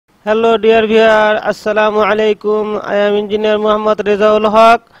Hello dear viewer, Assalamu Alaikum. I am engineer Muhammad Rezaul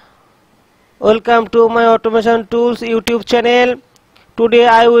Haq. Welcome to my automation tools YouTube channel. Today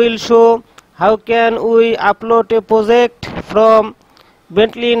I will show how can we upload a project from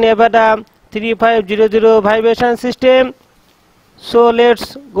Bentley Nevada 3500 vibration system. So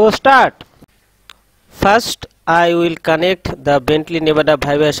let's go start. First I will connect the Bentley Nevada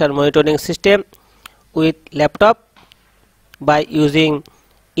vibration monitoring system with laptop by using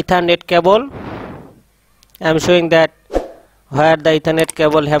Ethernet cable. I am showing that where the Ethernet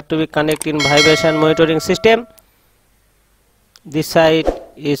cable have to be connected in vibration monitoring system. This side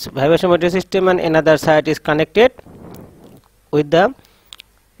is vibration monitoring system and another side is connected with the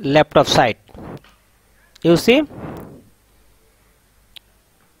laptop side. You see,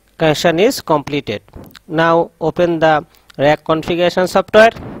 connection is completed. Now open the rack configuration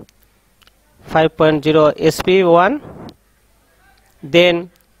software 5.0 SP1. Then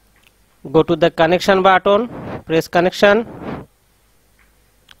go to the connection button, press connection,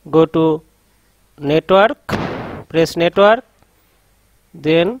 go to network, press network,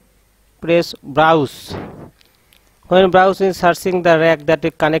 then press browse. When browse is searching the rack that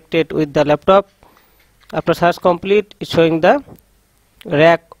is connected with the laptop, after search complete it's showing the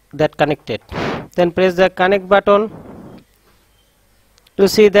rack that connected. Then press the connect button. You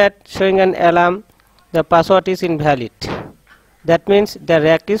see that showing an alarm, the password is invalid. That means the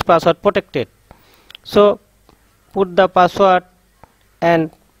rack is password protected. So put the password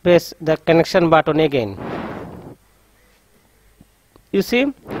and press the connection button again. You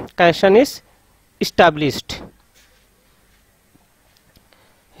see, connection is established.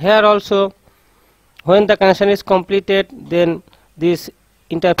 Here also, when the connection is completed, then this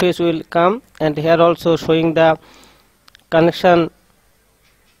interface will come, and here also showing the connection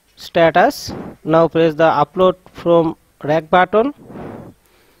status. Now press the upload from rack button.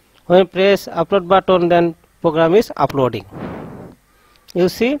 When press upload button, then program is uploading. You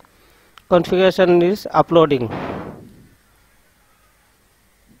see, configuration is uploading.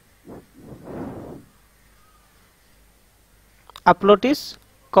 Upload is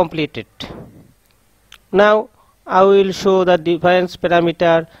completed. Now I will show the defines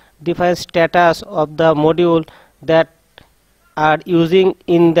parameter, define status of the module that are using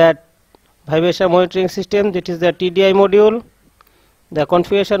in that vibration monitoring system. That is the TDI module, the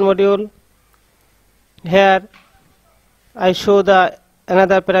configuration module. Here I show the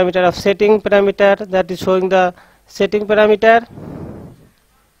another parameter of setting parameter, that is showing the setting parameter.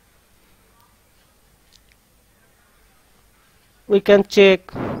 We can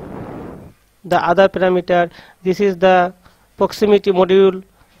check the other parameter. This is the proximity module.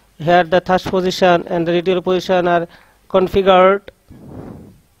 Here the thrust position and the radial position are configured.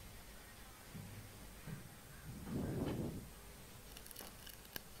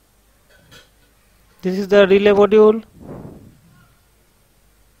 This is the relay module.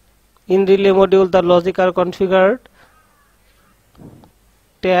 In relay module the logic are configured.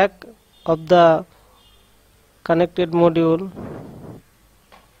 Tag of the connected module.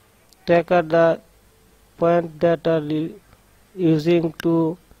 Tag are the point that are using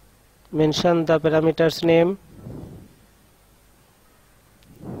to mention the parameter's name.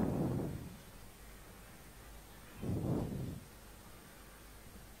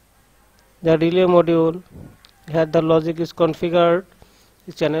 The relay module, here the logic is configured.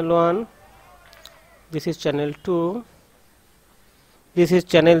 This is channel 1, this is channel 2, this is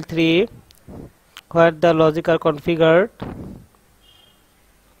channel 3, where the logic are configured.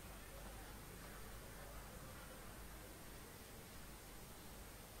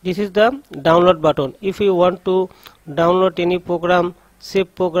 This is the download button. If you want to download any program,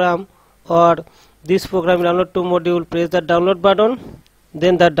 save program, or this program download to module, press the download button,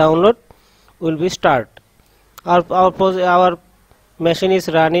 then the download will be start. Our machine is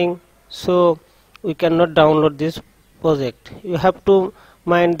running, so we cannot download this project. You have to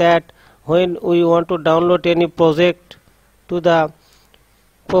mind that when we want to download any project to the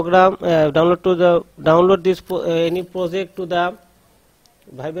program, download this any project to the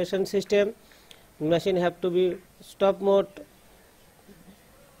vibration system, machine have to be stop mode.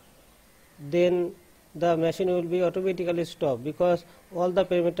 Then the machine will be automatically stopped, because all the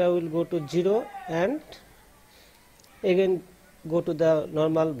parameter will go to 0 and again go to the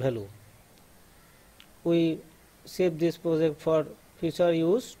normal value. We save this project for future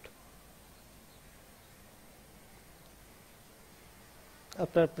use.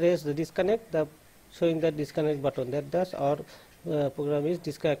 After press the disconnect, the showing the disconnect button, that thus our program is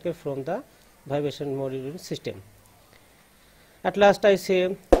disconnected from the vibration monitoring system. At last I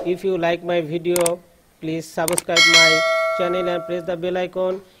say, if you like my video, please subscribe my channel and press the bell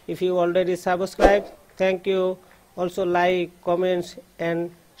icon if you already subscribed. Thank you. Also like, comments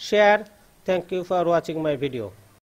and share. Thank you for watching my video.